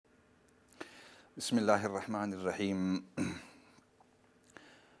بسم اللہ الرحمن الرحیم۔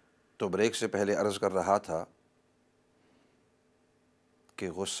 تو بریک سے پہلے عرض کر رہا تھا کہ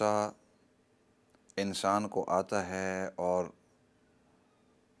غصہ انسان کو آتا ہے، اور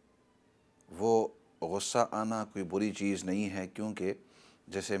وہ غصہ آنا کوئی بری چیز نہیں ہے، کیونکہ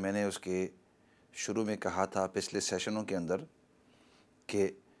جیسے میں نے اس کے شروع میں کہا تھا پچھلے سیشنوں کے اندر کہ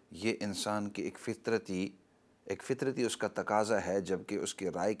یہ انسان کی ایک فطرتی اس کا تقاضا ہے، جبکہ اس کی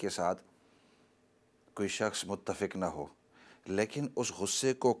رائے کے ساتھ کوئی شخص متفق نہ ہو، لیکن اس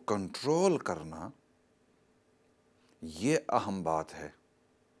غصے کو کنٹرول کرنا یہ اہم بات ہے۔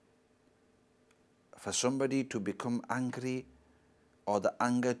 For somebody to become angry or the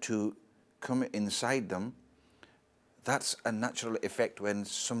anger to come inside them, that's a natural effect when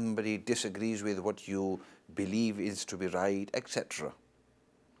somebody disagrees with what you believe is to be right, etc.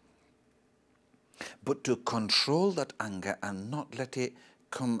 But to control that anger and not let it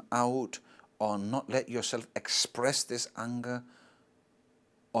come out, or not let yourself express this anger,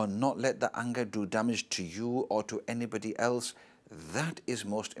 or not let the anger do damage to you or to anybody else, that is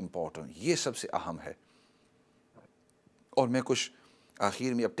most important. یہ سب سے اہم ہے۔ اور میں کچھ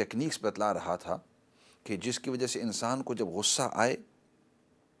آخر میں اب ٹیکنیکس بتلا رہا تھا کہ جس کی وجہ سے انسان کو جب غصہ آئے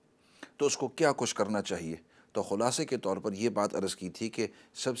تو اس کو کیا کچھ کرنا چاہیے۔ تو خلاصے کے طور پر یہ بات عرض کی تھی کہ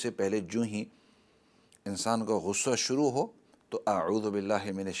سب سے پہلے جو ہی انسان کا غصہ شروع ہو تو اعوذ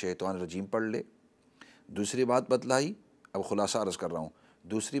باللہ من الشیطان الرجیم پڑھ لے۔ دوسری بات بتلائی، اب خلاصہ عرض کر رہا ہوں،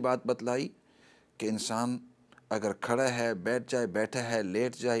 دوسری بات بتلائی کہ انسان اگر کھڑا ہے بیٹھ جائے، بیٹھا ہے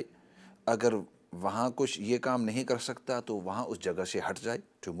لیٹ جائے، اگر وہاں کچھ یہ کام نہیں کر سکتا تو وہاں اس جگہ سے ہٹ جائے،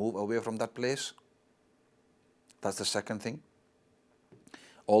 to move away from that place. That's the second thing.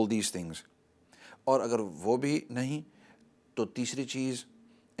 All these things. اور اگر وہ بھی نہیں تو تیسری چیز،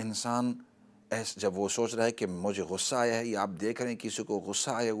 انسان جب وہ سوچ رہا ہے کہ مجھے غصہ آیا ہے، یا آپ دیکھ رہے ہیں کسی کو غصہ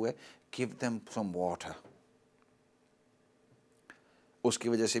آیا ہوا ہے، give them some water. اس کی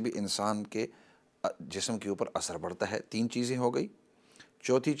وجہ سے بھی انسان کے جسم کے اوپر اثر پڑتا ہے۔ 3 چیزیں ہو گئی۔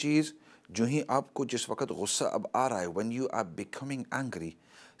 چوتھی چیز، جو ہی آپ کو جس وقت غصہ اب آ رہا ہے، when you are becoming angry,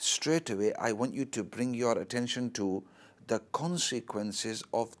 straight away I want you to bring your attention to the consequences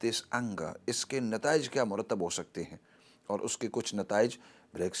of this anger. اس کے نتائج کیا مرتب ہو سکتے ہیں، اور اس کے کچھ نتائج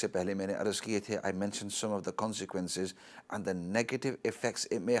بریک سے پہلے میں نے عرض کیے تھے۔ I mentioned some of the consequences and the negative effects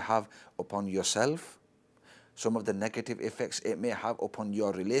it may have upon yourself, some of the negative effects it may have upon your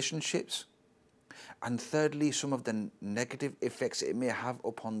relationships, and thirdly, some of the negative effects it may have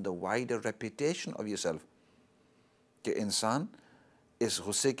upon the wider reputation of yourself. کہ انسان اس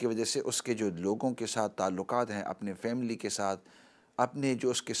غصے کی وجہ سے اس کے جو لوگوں کے ساتھ تعلقات ہیں، اپنے فیملی کے ساتھ، اپنے جو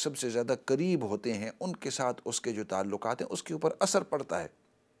اس کے سب سے زیادہ قریب ہوتے ہیں ان کے ساتھ اس کے جو تعلقات ہیں اس کے اوپر اثر پڑتا ہے۔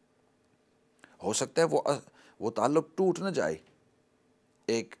 ہو سکتا ہے وہ تعلق ٹوٹ نہ جائے،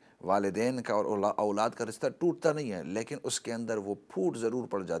 ایک والدین کا اور اولاد کا رشتہ ٹوٹتا نہیں ہے، لیکن اس کے اندر وہ پھوٹ ضرور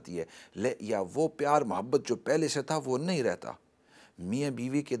پڑ جاتی ہے، یا وہ پیار محبت جو پہلے سے تھا وہ نہیں رہتا۔ میاں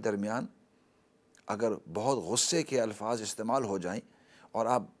بیوی کے درمیان اگر بہت غصے کے الفاظ استعمال ہو جائیں، اور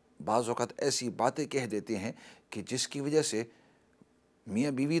آپ بعض اوقات ایسی باتیں کہہ دیتے ہیں کہ جس کی وجہ سے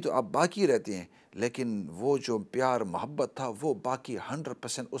میاں بیوی تو آپ باقی رہتے ہیں، لیکن وہ جو پیار محبت تھا وہ باقی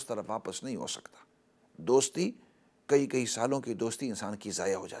 100% اس طرف واپس نہیں ہو سکتا۔ دوستی، کئی سالوں کی دوستی انسان کی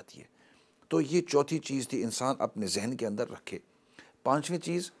ضائع ہو جاتی ہے۔ تو یہ چوتھی چیز تھی، انسان اپنے ذہن کے اندر رکھے۔ پانچویں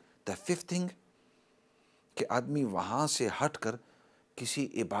چیز، the fifth thing، کہ آدمی وہاں سے ہٹ کر کسی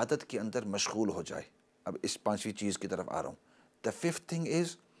عبادت کے اندر مشغول ہو جائے۔ اب اس پانچویں چیز کی طرف آ رہا ہوں۔ the fifth thing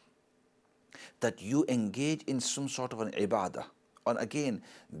is that you engage in some sort of an ibadah. And again,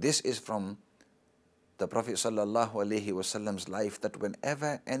 this is from the Prophet sallallahu alaihi wasallam's life, that whenever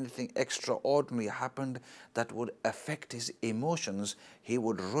anything extraordinary happened that would affect his emotions, he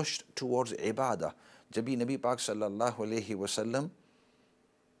would rush towards ibadah. جب بھی نبی پاک صلی اللہ علیہ وسلم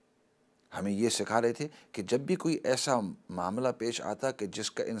ہمیں یہ سکھا رہے تھے کہ جب بھی کوئی ایسا معاملہ پیش آتا کہ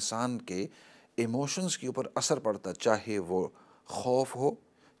جس کا انسان کے ایموشنز کے اوپر اثر پڑتا، چاہے وہ خوف ہو،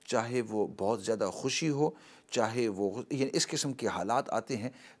 چاہے وہ بہت زیادہ خوشی ہو، چاہے وہ یعنی اس قسم کے حالات آتے ہیں،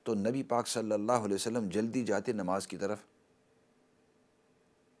 تو نبی پاک صلی اللہ علیہ وسلم جلدی جاتے نماز کی طرف۔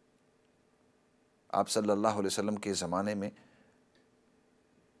 آپ صلی اللہ علیہ وسلم کے زمانے میں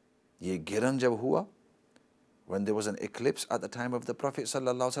یہ گرن جب ہوا، when there was an eclipse at the time of the Prophet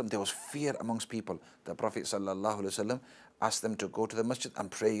sallallahu alaihi wasallam, there was fear amongst people. The Prophet sallallahu alaihi wasallam asked them to go to the masjid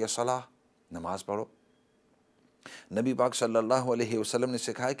and pray your salah. نماز پڑھو۔ نبی پاک صلی اللہ علیہ وسلم نے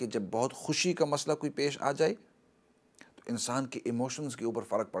سکھایا کہ جب بہت خوشی کا مسئلہ کوئی پیش آ جائے تو انسان کے ایموشنز کے اوپر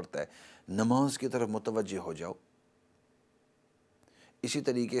فرق پڑتا ہے، نماز کی طرف متوجہ ہو جاؤ۔ اسی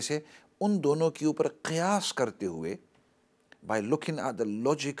طریقے سے ان دونوں کے اوپر قیاس کرتے ہوئے، by looking at the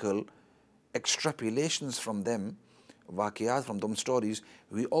logical extrapolations from them, واقعات from them stories,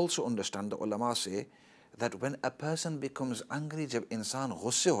 we also understand, the ulama say that when a person becomes angry, جب انسان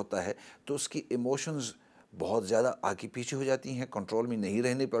غصے ہوتا ہے تو اس کی ایموشنز بہت زیادہ آگے پیچھے ہو جاتی ہیں، کنٹرول میں نہیں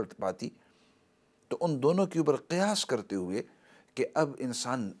رہنے پاتی. تو ان دونوں کے اوپر قیاس کرتے ہوئے کہ اب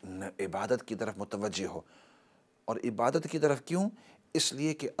انسان عبادت کی طرف متوجہ ہو. اور عبادت کی طرف کیوں؟ اس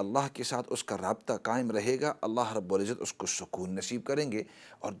لیے کہ اللہ کے ساتھ اس کا رابطہ قائم رہے گا، اللہ رب العزت اس کو سکون نصیب کریں گے.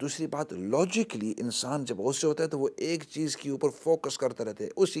 اور دوسری بات، لاجکلی انسان جب غصے ہوتا ہے تو وہ ایک چیز کے اوپر فوکس کرتا رہتا ہے،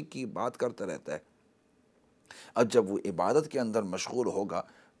 اسی کی بات کرتا رہتا ہے. اب جب وہ عبادت کے اندر مشغول ہوگا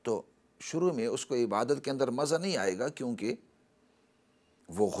تو شروع میں اس کو عبادت کے اندر مزہ نہیں آئے گا، کیونکہ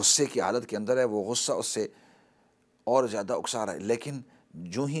وہ غصے کی حالت کے اندر ہے، وہ غصہ اس سے اور زیادہ اکسا رہا ہے. لیکن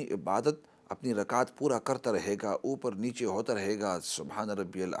جو ہی عبادت اپنی رکعت پورا کرتا رہے گا، اوپر نیچے ہوتا رہے گا، سبحان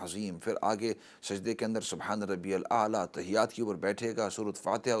ربی العظیم، پھر آگے سجدے کے اندر سبحان ربی الاعلیٰ، تحیات کے اوپر بیٹھے گا، سورۃ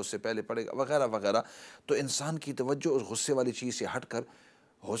فاتحہ اس سے پہلے پڑھے گا، وغیرہ وغیرہ، تو انسان کی توجہ اس غصے والی چیز سے ہٹ کر،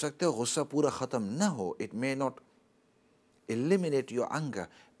 ہو سکتا ہے غصہ پورا ختم نہ ہو، it may not eliminate your anger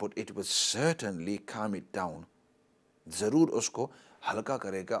but it will certainly calm it down، ضرور اس کو ہلکا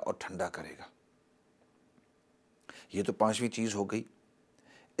کرے گا اور ٹھنڈا کرے گا. یہ تو پانچویں چیز ہو گئی.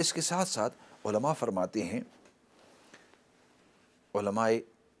 اس کے ساتھ ساتھ علماء فرماتے ہیں، علماء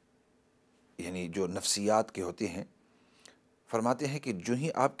یعنی جو نفسیات کے ہوتے ہیں، فرماتے ہیں کہ جو ہی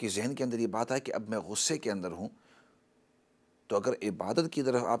آپ کے ذہن کے اندر یہ بات آئے کہ اب میں غصے کے اندر ہوں، تو اگر عبادت کی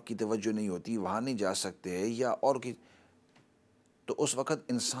طرف آپ کی توجہ نہیں ہوتی، وہاں نہیں جا سکتے، یا اور کی، تو اس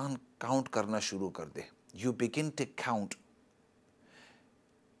وقت انسان کاؤنٹ کرنا شروع کر دے. You begin to count.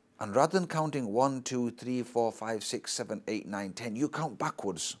 And rather than counting 1, 2, 3, 4, 5, 6, 7, 8, 9, 10, you count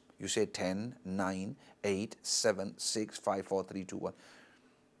backwards. You say 10, 9, 8, 7, 6, 5, 4, 3, 2, 1.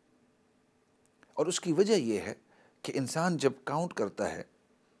 اور اس کی وجہ یہ ہے کہ انسان جب کاؤنٹ کرتا ہے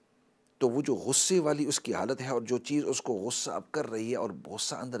تو وہ جو غصے والی اس کی حالت ہے، اور جو چیز اس کو غصہ اب کر رہی ہے اور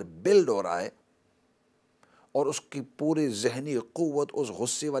غصہ اندر بلڈ ہو رہا ہے، اور اس کی پورے ذہنی قوت اس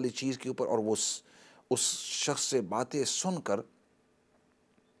غصے والی چیز کے اوپر، اور وہ اس شخص سے باتیں سن کر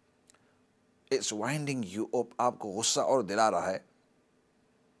اٹس وائنڈنگ یو اپ، آپ کو غصہ اور دلا رہا ہے.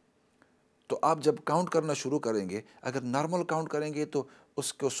 تو آپ جب کاؤنٹ کرنا شروع کریں گے، اگر نارمل کاؤنٹ کریں گے تو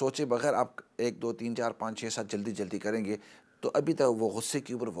اس کو سوچے بغیر آپ 1 2 3 4 5 6 7 جلدی جلدی کریں گے تو ابھی تک وہ غصے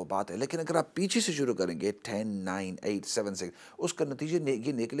کے اوپر وہ بات ہے. لیکن اگر آپ پیچھے سے شروع کریں گے 10 9 8 7 6، اس کا نتیجہ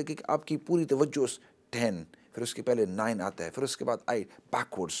یہ نکلے گا کہ آپ کی پوری توجہ 10، پھر اس کے پہلے 9 آتا ہے، پھر اس کے بعد 8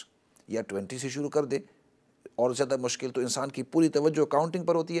 بیکورڈز، یا 20 سے شروع کر دیں. اور زیادہ مشکل تو انسان کی پوری توجہ کاؤنٹنگ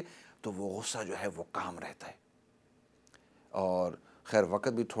پر ہوتی ہے، تو وہ غصہ جو ہے وہ کام رہتا ہے. اور خیر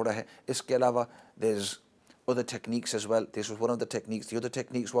وقت بھی تھوڑا ہے. اس کے علاوہ there's other techniques as well. This was one of the techniques. The other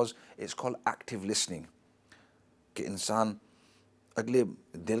techniques was, it's called active listening. کہ انسان اگلے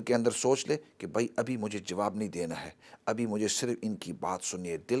دل کے اندر سوچ لے کہ بھائی ابھی مجھے جواب نہیں دینا ہے، ابھی مجھے صرف ان کی بات سننی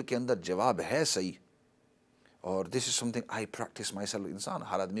ہے. دل کے اندر جواب ہے صحیح، اور this is something I practice myself. انسان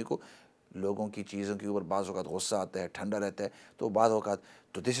ہر آدمی کو لوگوں کی چیزوں کے اوپر بعض اوقات غصہ آتا ہے، ٹھنڈا رہتا ہے، تو بعض اوقات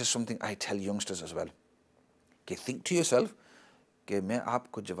تو this is something I tell youngsters as well کہ think to yourself کہ میں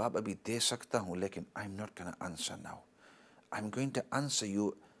آپ کو جواب ابھی دے سکتا ہوں، لیکن I'm not going to answer now. I'm going to answer you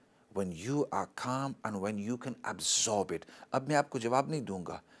when you are calm and when you can absorb it. اب میں آپ کو جواب نہیں دوں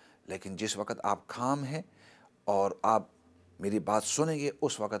گا، لیکن جس وقت آپ calm ہیں اور آپ میری بات سنیں گے،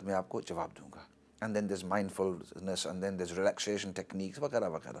 اس وقت میں آپ کو جواب دوں گا. And then there's mindfulness, and then there's relaxation techniques وغیرہ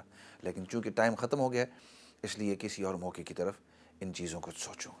وغیرہ. لیکن چونکہ ٹائم ختم ہو گیا ہے، اس لیے کسی اور موقع کی طرف ان چیزوں کو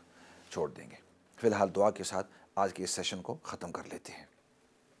چھوڑ دیں گے. فی الحال دعا کے ساتھ آج کے اس سیشن کو ختم کر لیتے ہیں.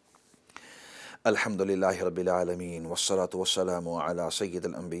 الحمد للہ رب العالمین، والصلاة والسلام علی سید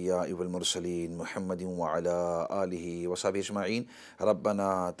الانبیاء والمرسلین، محمد وعلی آلہ وصحبہ اجمعین. ربنا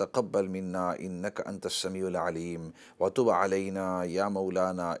تقبل منا انک انت السمیع العلیم وتب علینا یا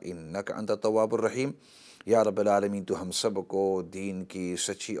مولانا انک انت التواب الرحیم. یا رب العالمین، تو ہم سب کو دین کی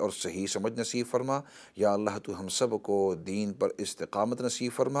سچی اور صحیح سمجھ نصیب فرما. یا اللہ، تو ہم سب کو دین پر استقامت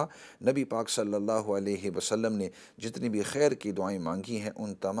نصیب فرما. نبی پاک صلی اللہ علیہ وسلم نے جتنی بھی خیر کی دعائیں مانگی ہیں،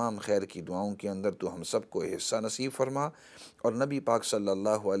 ان تمام خیر کی دعاؤں کے اندر تو ہم سب کو حصہ نصیب فرما. اور نبی پاک صلی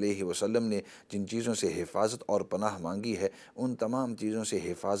اللہ علیہ وسلم نے جن چیزوں سے حفاظت اور پناہ مانگی ہے، ان تمام چیزوں سے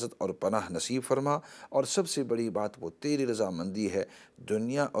حفاظت اور پناہ نصیب فرما. اور سب سے بڑی بات وہ تیری رضامندی ہے،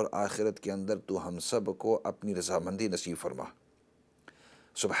 دنیا اور آخرت کے اندر تو ہم سب کو اپنی رضامندی نصیب فرما.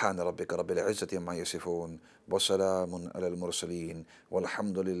 سبحان ربک رب العزت عما یصفون وسلام علی المرسلین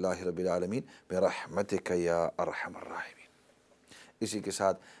والحمد للہ رب العالمین برحمتک یا ارحم الراحمین. اسی کے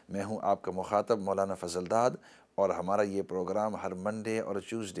ساتھ میں ہوں آپ کا مخاطب مولانا فضل داد، اور ہمارا یہ پروگرام ہر منڈے اور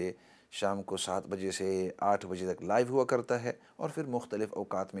ٹیوزڈے شام کو 7 بجے سے 8 بجے تک لائیو ہوا کرتا ہے، اور پھر مختلف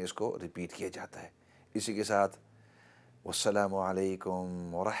اوقات میں اس کو ریپیٹ کیا جاتا ہے۔ اسی کے ساتھ والسلام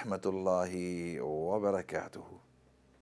علیکم ورحمۃ اللہ وبرکاتہ۔